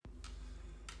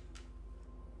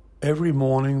Every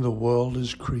morning the world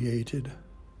is created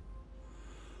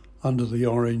under the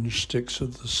orange sticks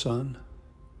of the sun.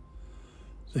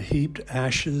 The heaped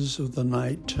ashes of the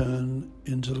night turn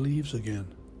into leaves again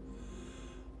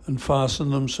and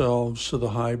fasten themselves to the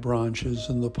high branches,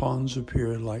 and the ponds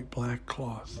appear like black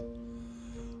cloth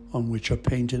on which are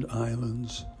painted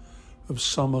islands of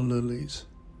summer lilies.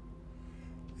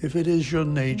 If it is your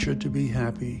nature to be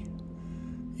happy,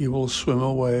 you will swim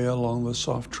away along the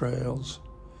soft trails,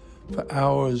 for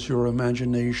hours your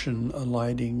imagination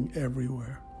alighting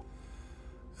everywhere.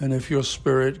 And if your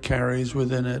spirit carries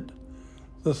within it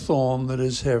the thorn that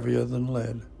is heavier than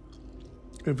lead,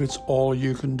 if it's all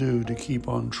you can do to keep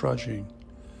on trudging,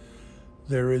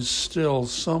 there is still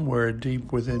somewhere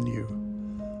deep within you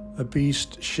a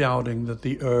beast shouting that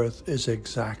the earth is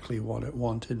exactly what it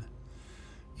wanted.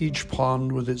 Each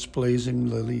pond with its blazing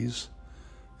lilies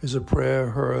is a prayer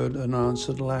heard and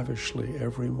answered lavishly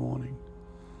every morning,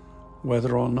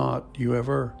 whether or not you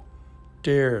ever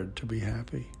dared to be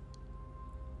happy,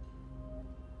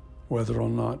 whether or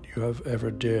not you have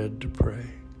ever dared to pray.